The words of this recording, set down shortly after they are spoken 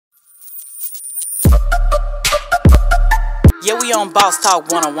Yeah, we on Boss Talk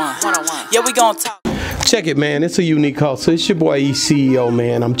 101. Yeah, we gonna talk. Check it, man. It's a unique call. So it's your boy CEO,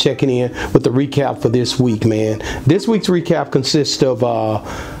 man. I'm checking in with the recap for this week, man. This week's recap consists of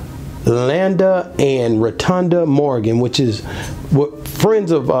Landa and Rotunda Morgan, which is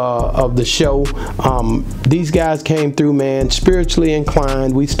friends of the show. These guys came through, man, spiritually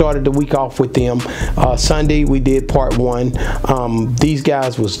inclined. We started the week off with them. Sunday we did part one. These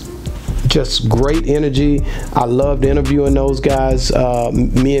guys was just great energy. I loved interviewing those guys.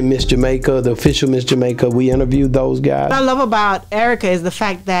 Me and Miss Jamaica, the official Miss Jamaica, we interviewed those guys. What I love about Erica is the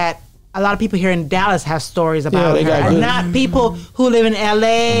fact that a lot of people here in Dallas have stories about her, and not people who live in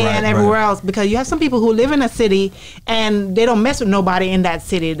LA and everywhere else. Because you have some people who live in a city and they don't mess with nobody in that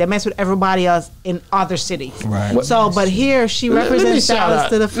city. They mess with everybody else in other cities. Right. So, but here she represents Dallas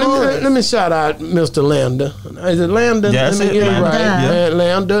to the fullest. Let me shout out Mr. Landa. Is it Landa? Yes, let me get it right. Yeah.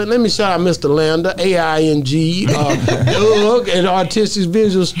 Landa. Let me shout out Mr. Landa, AING, Doug at Artistic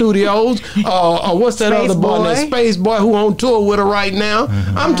Visual Studios. What's that Space other boy? That Space Boy who on tour with her right now.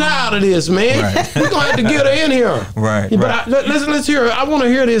 I'm tired of this, man. We're gonna have to get her in here. But let's hear her. I want to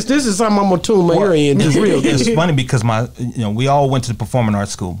hear this. This is something I'm gonna tune my ear in. Just real. It's funny because we all went to the performing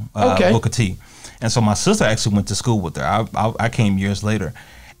arts school, Booker T, and so my sister actually went to school with her. I came years later,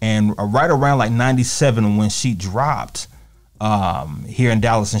 and right around like '97 when she dropped here in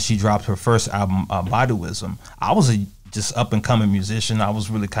Dallas, and she dropped her first album, Baduism. I was a just up and coming musician. I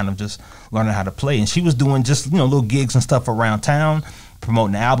was really kind of just learning how to play, and she was doing just little gigs and stuff around town,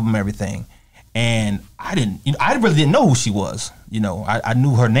 promoting the album and everything. And I really didn't know who she was. I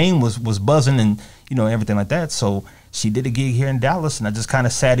knew her name was buzzing and everything like that. So she did a gig here in Dallas, and I just kind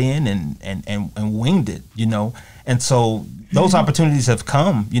of sat in and winged it. And so those opportunities have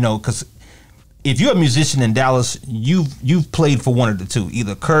come. Because if you're a musician in Dallas, you've played for one of the two,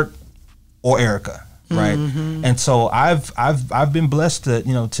 either Kirk or Erica. Right. And so I've been blessed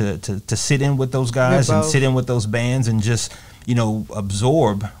to sit in with those guys and sit in with those bands and just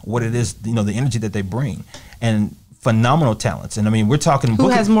absorb what it is, the energy that they bring, and phenomenal talents. And I mean, we're talking. Who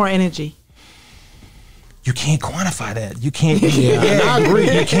has more energy? You can't quantify that. You can't. I agree.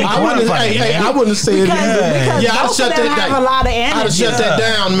 You can't quantify it. I wouldn't say it. Because I'd shut that down. Have a lot of energy. I'd shut that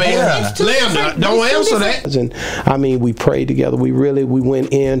down, man. Landa, don't answer that. And I mean, we prayed together. We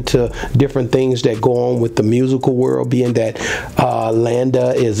went into different things that go on with the musical world. Being that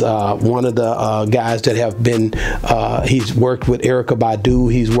Landa is one of the guys that have been. He's worked with Erykah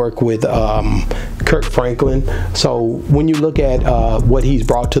Badu. He's worked with Kirk Franklin. So when you look at what he's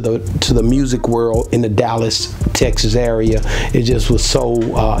brought to the music world in the Dallas, Texas area, it just was so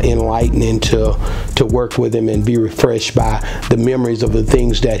enlightening to work with him and be refreshed by the memories of the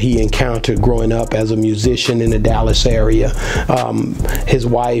things that he encountered growing up as a musician in the Dallas area. His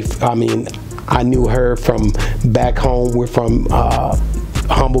wife, I mean, I knew her from back home. We're from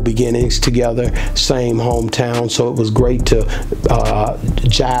humble beginnings together, same hometown, so it was great to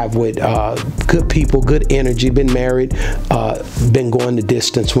jive with good people, good energy, been married, been going the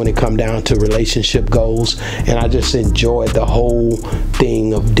distance when it come down to relationship goals, and I just enjoyed the whole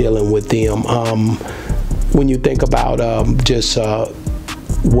thing of dealing with them. When you think about just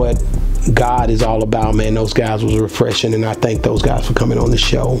what God is all about, man, those guys was refreshing, and I thank those guys for coming on the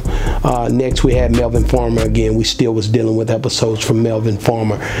show. Next we had Melvin Farmer again. We still was dealing with episodes from Melvin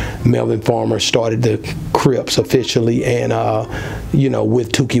Farmer. Melvin Farmer started the Crips officially, and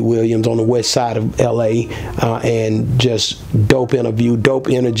with Tukey Williams on the west side of LA, and just dope interview, dope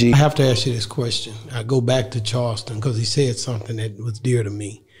energy. I have to ask you this question. I go back to Charleston because he said something that was dear to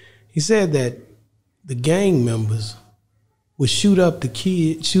me. He said that the gang members would shoot up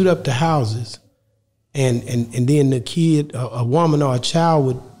the houses, and then the kid, a woman or a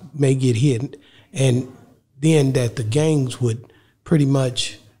child may get hit, and then that the gangs would pretty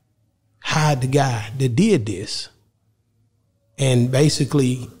much hide the guy that did this, and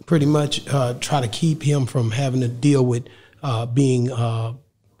basically pretty much try to keep him from having to deal with being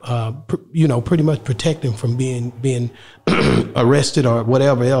pretty much protect him from being arrested or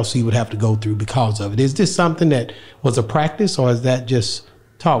whatever else he would have to go through because of it. Is this something that was a practice, or is that just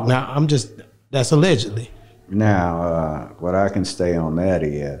talk? Now, that's allegedly. Now, what I can say on that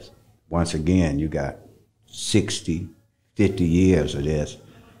is, once again, you got 60, 50 years of this.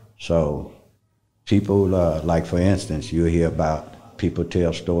 So people, like for instance, you hear about, people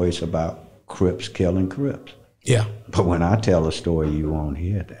tell stories about Crips killing Crips. Yeah. But when I tell a story, you won't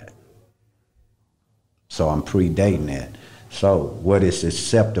hear that. So I'm predating that. So what is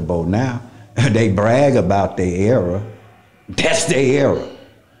acceptable now, they brag about their era. That's their era.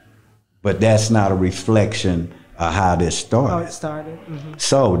 But that's not a reflection of how this started. How it started. Mm-hmm.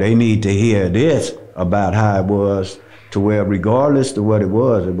 So they need to hear this about how it was to where regardless of what it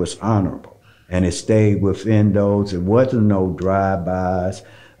was honorable. And it stayed within those. It wasn't no drive-bys,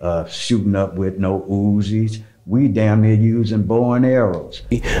 shooting up with no Uzis. We damn near using bow and arrows.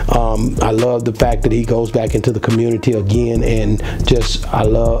 I love the fact that he goes back into the community again, and just I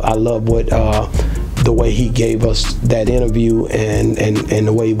love what the way he gave us that interview, and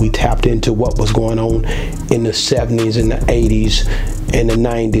the way we tapped into what was going on in the 70s and the 80s and the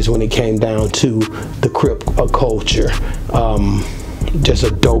 90s when it came down to the Crip culture. Just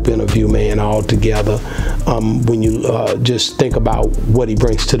a dope interview, man, altogether. When you just think about what he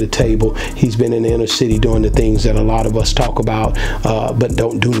brings to the table, he's been in the inner city doing the things that a lot of us talk about, but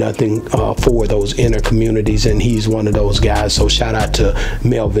don't do nothing for those inner communities, and he's one of those guys. So shout out to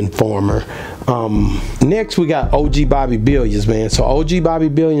Melvin Farmer. Next we got OG Bobby Billions, man. So OG Bobby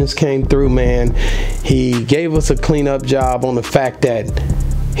Billions came through, man. He gave us a cleanup job on the fact that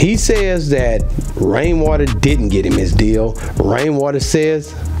he says that Rainwater didn't get him his deal. Rainwater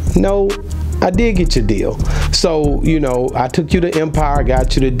says, no, I did get your deal. So, you know, I took you to Empire,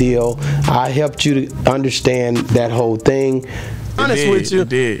 got you the deal. I helped you to understand that whole thing. Honest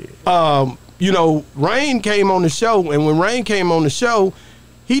with you, you know, Rain came on the show, and when Rain came on the show,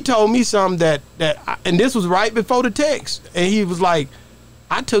 he told me something and this was right before the text, and he was like,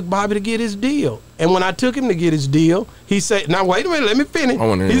 I took Bobby to get his deal. And when I took him to get his deal, he said, now wait a minute, let me finish.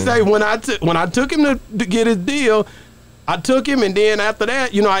 He said, when I took him to get his deal, I took him, and then after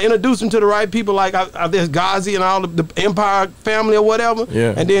that, you know, I introduced him to the right people, like there's Ghazi and all the Empire family or whatever.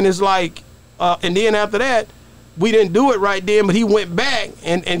 Yeah. And then it's like, and then after that, we didn't do it right then, but he went back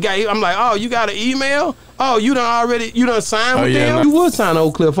and I'm like, oh, you got an email? Oh, you done signed with them? You would sign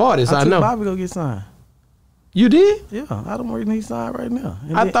Oak Cliff Artists, I know. Bobby go get signed. You did? Yeah, I don't work he signed right now.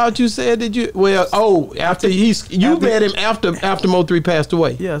 And I thought you said that you after you met him after Mo3 passed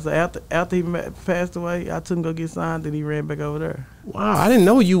away. Yeah, so after he passed away, I took him to go get signed, then he ran back over there. Wow, I didn't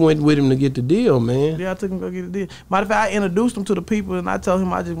know you went with him to get the deal, man. Yeah, I took him to go get the deal. Matter of fact, I introduced him to the people, and I told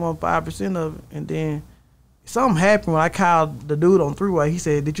him I just want 5% of it, and then something happened when I called the dude on three-way. He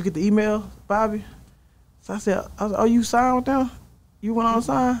said, "Did you get the email, Bobby?" So I said, "Oh, you signed with them? You went on to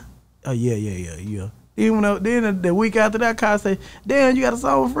sign?" "Oh, yeah." Then the week after that, Kyle said, "Damn, you got a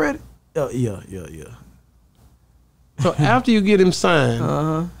song with Freddie?" "Oh, yeah." So after you get him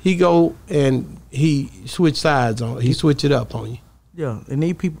signed, he go and he switch sides on. He switch it up on you. Yeah, and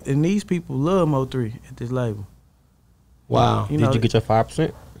these people love Mo3 at this label. Wow. Did you get your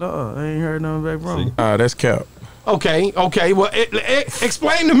 5%? I ain't heard nothing back from him. That's cap. Okay. Well,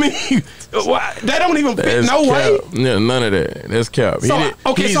 explain to me. That don't even fit. No way. Yeah, none of that. That's cap. So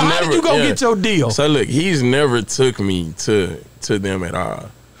how did you go get your deal? So look, he's never took me to them at all.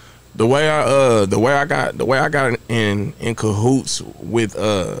 The way I got in cahoots with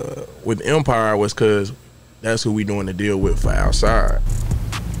Empire was because that's who we doing the deal with for outside.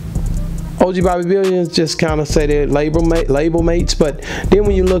 OG Bobby Billions just kind of say they're label mates, but then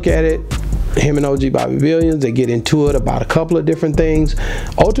when you look at it, him and OG Bobby Billions, they get into it about a couple of different things.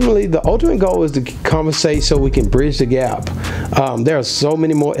 Ultimately, the ultimate goal is to conversate so we can bridge the gap. There are so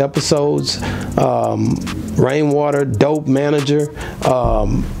many more episodes. Rainwater, Dope Manager,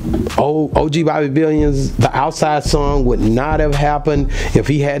 OG Bobby Billions, the Outside song would not have happened if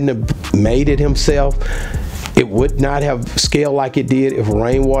he hadn't have made it himself. It would not have scaled like it did if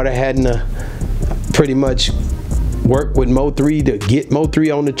Rainwater hadn't pretty much worked with Mo3 to get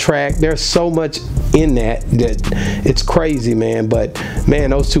Mo3 on the track. There's so much in that it's crazy, man. But man,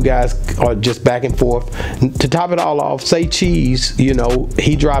 those two guys are just back and forth. To top it all off, Say Cheese, you know,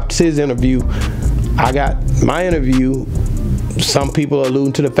 he dropped his interview. I got my interview. Some people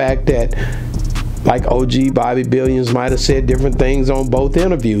alluding to the fact that like OG Bobby Billions might have said different things on both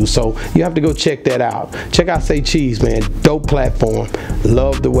interviews, so you have to go check that out. Check out Say Cheese, man. Dope platform.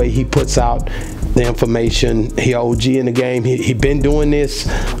 Love the way he puts out the information. He OG in the game. He been doing this.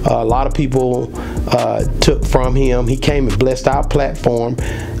 A lot of people took from him. He came and blessed our platform,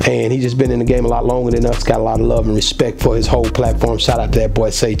 and he just been in the game a lot longer than us. Got a lot of love and respect for his whole platform. Shout out to that boy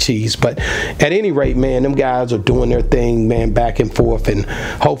Say Cheese. But at any rate, man, them guys are doing their thing, man, back and forth, and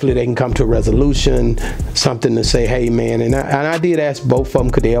hopefully they can come to a resolution, something to say, hey, man. And I did ask both of them,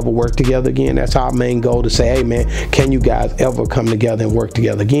 could they ever work together again? That's our main goal, to say, hey, man, can you guys ever come together and work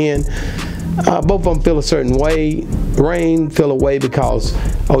together again? Both of them feel a certain way. Rain feel a way because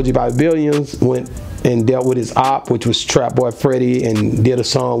OG Bobby Billions went and dealt with his op, which was Trap Boy Freddie, and did a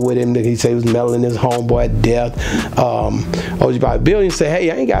song with him that he said was meddling his homeboy at death. OG Bobby Billions said, hey,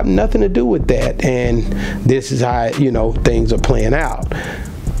 I ain't got nothing to do with that, and this is how, you know, things are playing out.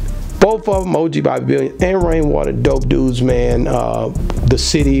 Both of them, OG Bobby Billions and Rainwater, dope dudes, man. the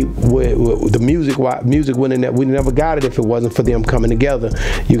city, the music wouldn't, we never got it if it wasn't for them coming together.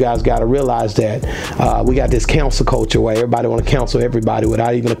 You guys got to realize that we got this council culture where everybody want to counsel everybody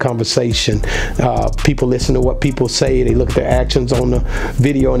without even a conversation. People listen to what people say, they look at their actions on the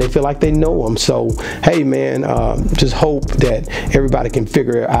video, and they feel like they know them. So hey man, just hope that everybody can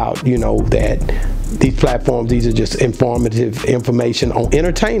figure out, you know, that these platforms, these are just informative information on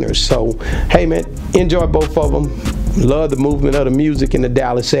entertainers. So hey man, enjoy both of them. Love the movement of the music in the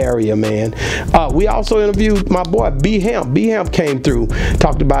Dallas area, man. We also interviewed my boy B-HAMP. B-HAMP came through,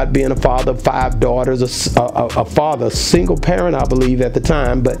 talked about being a father of 5 daughters, a father, single parent, I believe at the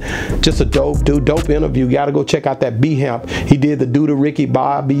time, but just a dope dude, dope interview. You gotta go check out that B-HAMP. He did the do the Ricky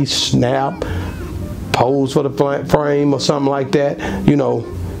Bobby snap, pose for the frame or something like that, you know.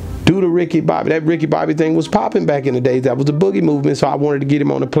 Do the Ricky Bobby. That Ricky Bobby thing was popping back in the days. That was the Boogie movement. So I wanted to get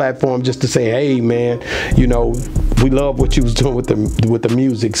him on the platform just to say, hey man, you know, we love what you was doing with the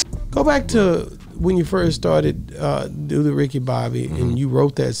music. Go back to when you first started Do the Ricky Bobby, and you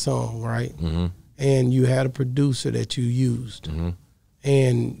wrote that song, right? And you had a producer that you used.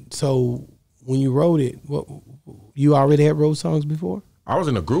 And so when you wrote it, what, you already had wrote songs before? I was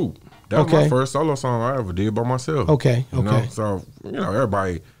in a group. That was my first solo song I ever did by myself. You know? So, you know,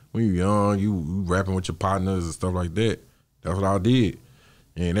 everybody, when you're young, you rapping with your partners and stuff like that. That's what I did.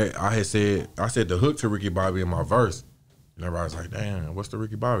 And I said the hook to Ricky Bobby in my verse. And everybody's like, damn, what's the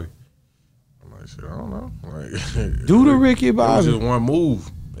Ricky Bobby? I'm like, shit, I don't know. Like, do the Ricky Bobby. It was just one move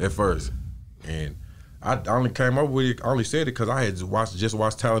at first. And I only came up with it, I only said it because I had just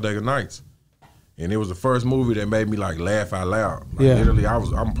watched Talladega Nights. And it was the first movie that made me like laugh out loud. Like, literally,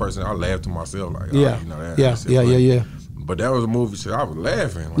 I'm a person, I laugh to myself. Like, you know, that. But that was a movie, so I was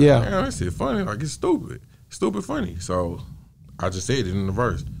laughing. Like, man, that shit funny. Like, it's stupid. Stupid funny. So I just said it in the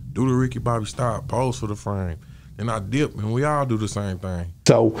verse. Do the Ricky Bobby stop, pose for the frame. And I dip, and we all do the same thing.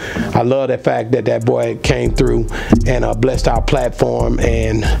 So I love that fact that that boy came through and blessed our platform,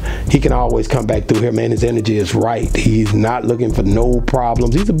 and he can always come back through here, man. His energy is right. He's not looking for no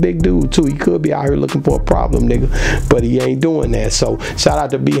problems. He's a big dude too. He could be out here looking for a problem, nigga, but he ain't doing that. So shout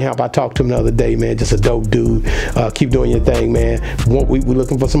out to B-HAMP. I talked to him the other day, man. Just a dope dude. Keep doing your thing, man. We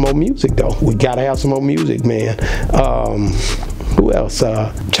looking for some more music though. We gotta have some more music, man. Who else?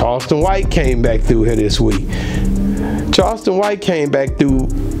 Charleston White came back through here this week. Charleston White came back through.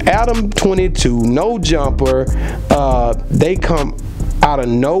 Adam 22, No Jumper. They come out of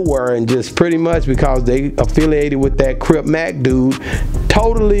nowhere and just pretty much because they affiliated with that Crip Mac dude,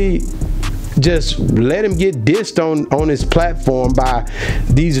 totally just let him get dissed on his platform by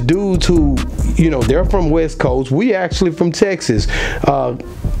these dudes who, you know, they're from West Coast. We actually from Texas.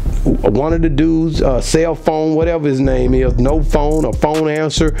 One of the dudes, cell phone, whatever his name is, no phone or phone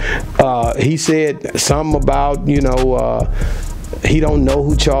answer. He said something about, you know, he don't know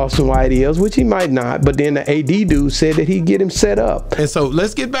who Charleston White is, which he might not. But then the AD dude said that he'd get him set up. And so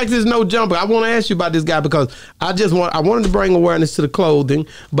let's get back to this No Jumper. I want to ask you about this guy because I wanted to bring awareness to the clothing,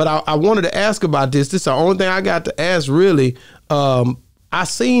 but I wanted to ask about this. This is the only thing I got to ask, really. I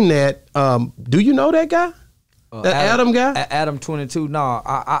seen that. Do you know that guy? That Adam guy? Adam 22. No,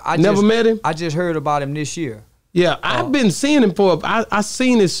 I never met him. I just heard about him this year. Yeah, I've been seeing him for. I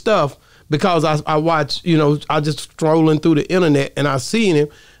seen his stuff because I watch. You know, I just scrolling through the internet and I seen him,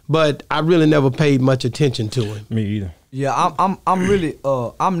 but I really never paid much attention to him. Me either. Yeah, I'm really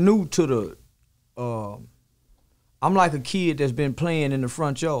I'm new to the. I'm like a kid that's been playing in the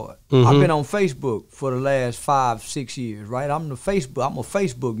front yard. I've been on Facebook for the last 5-6 years, right? I'm a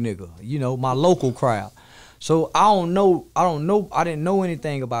Facebook nigga. You know, my local crowd. So I didn't know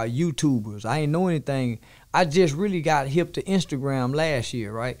anything about YouTubers. I ain't know anything. I just really got hip to Instagram last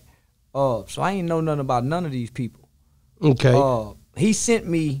year, right? So I ain't know nothing about none of these people. Okay. He sent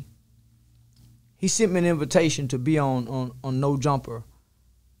me an invitation to be on No Jumper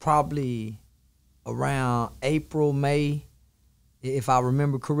probably around April, May, if I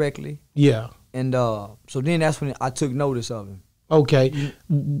remember correctly. Yeah. And so then that's when I took notice of him. Okay,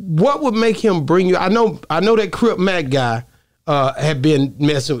 what would make him bring you? I know that Crip Mac guy had been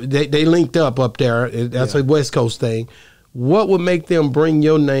messing. They linked up there. That's a West Coast thing. What would make them bring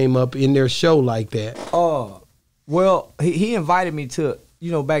your name up in their show like that? Well, he invited me to.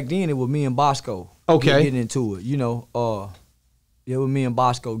 You know, back then it was me and Bosco. Okay, getting into it. You know, it was me and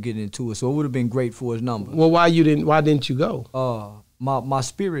Bosco getting into it. So it would have been great for his number. Well, why didn't you go? My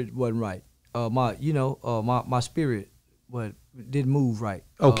spirit wasn't right. My spirit didn't move right.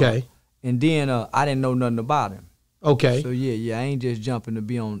 Okay. And then I didn't know nothing about him. Okay. So yeah, I ain't just jumping to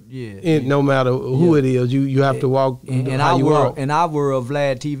be on. Yeah. And no matter who it is, you have to walk. And our world,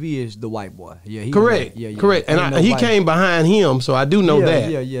 Vlad TV is the white boy. Yeah. Correct. Correct. And he came behind him, so I do know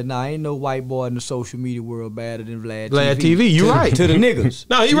that. Yeah. Nah, ain't no white boy in the social media world better than Vlad TV. You right. To the niggas.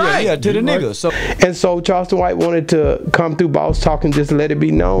 No, you right. Yeah, to the niggas. So and so Charleston White wanted to come through Boss Talk and just let it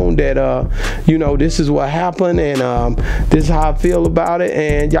be known that this is what happened and this is how I feel about it,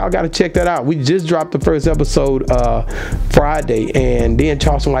 and y'all got to check that out. We just dropped the first episode Friday, and then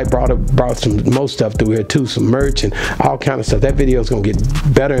Charleston White brought some more stuff through here too, some merch and all kind of stuff. That video is gonna get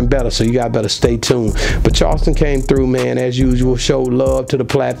better and better, so you guys better stay tuned. But Charleston came through, man, as usual, showed love to the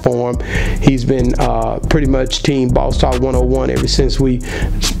platform. He's been pretty much Team Boss Talk 101 ever since we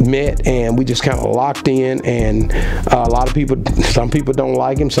met, and we just kind of locked in. And a lot of people, some people don't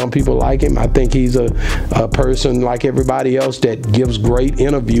like him, some people like him. I think he's a person like everybody else that gives great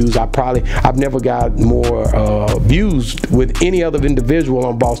interviews. I've never got more views with any other individual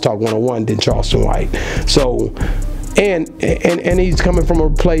on Boss Talk 101 than Charleston White. So and he's coming from a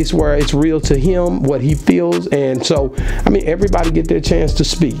place where it's real to him what he feels, and so I mean everybody get their chance to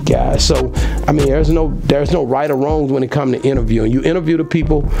speak, guys. So I mean there's no right or wrongs when it comes to interviewing. You interview the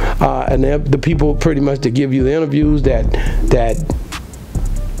people and the people pretty much that give you the interviews that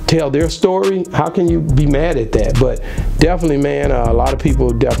tell their story. How can you be mad at that? But definitely, man, a lot of people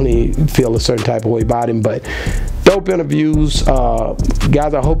definitely feel a certain type of way about him, but dope interviews.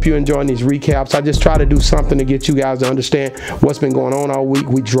 Guys, I hope you're enjoying these recaps. I just try to do something to get you guys to understand what's been going on all week.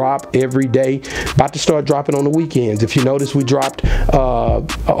 We drop every day. About to start dropping on the weekends. If you notice, we dropped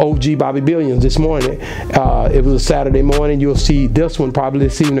OG Bobby Billions this morning. It was a Saturday morning. You'll see this one probably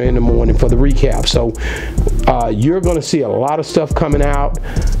this evening in the morning for the recap. So you're going to see a lot of stuff coming out.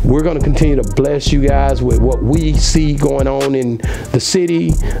 We're going to continue to bless you guys with what we see going on in the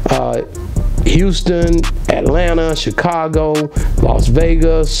city. Houston, Atlanta, Chicago, Las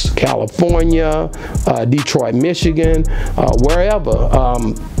Vegas, California, Detroit, Michigan, wherever.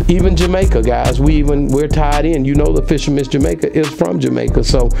 Even Jamaica, guys. We're tied in. You know the official Miss Jamaica is from Jamaica,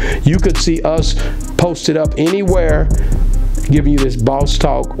 so you could see us posted up anywhere giving you this Boss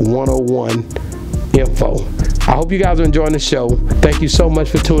Talk 101 info. I hope you guys are enjoying the show. Thank you so much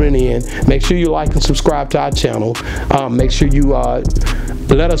for tuning in. Make sure you like and subscribe to our channel. Make sure you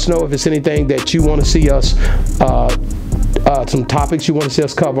let us know if it's anything that you want to see us, some topics you want to see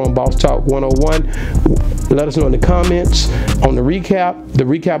us cover on Boss Talk 101. Let us know in the comments on the recap. The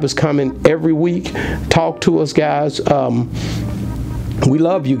recap is coming every week. Talk to us, guys. We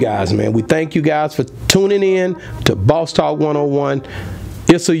love you guys, man. We thank you guys for tuning in to Boss Talk 101.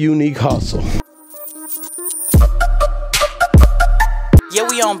 It's a unique hustle. Yeah,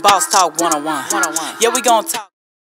 we on Boss Talk 101. Yeah, we gonna talk.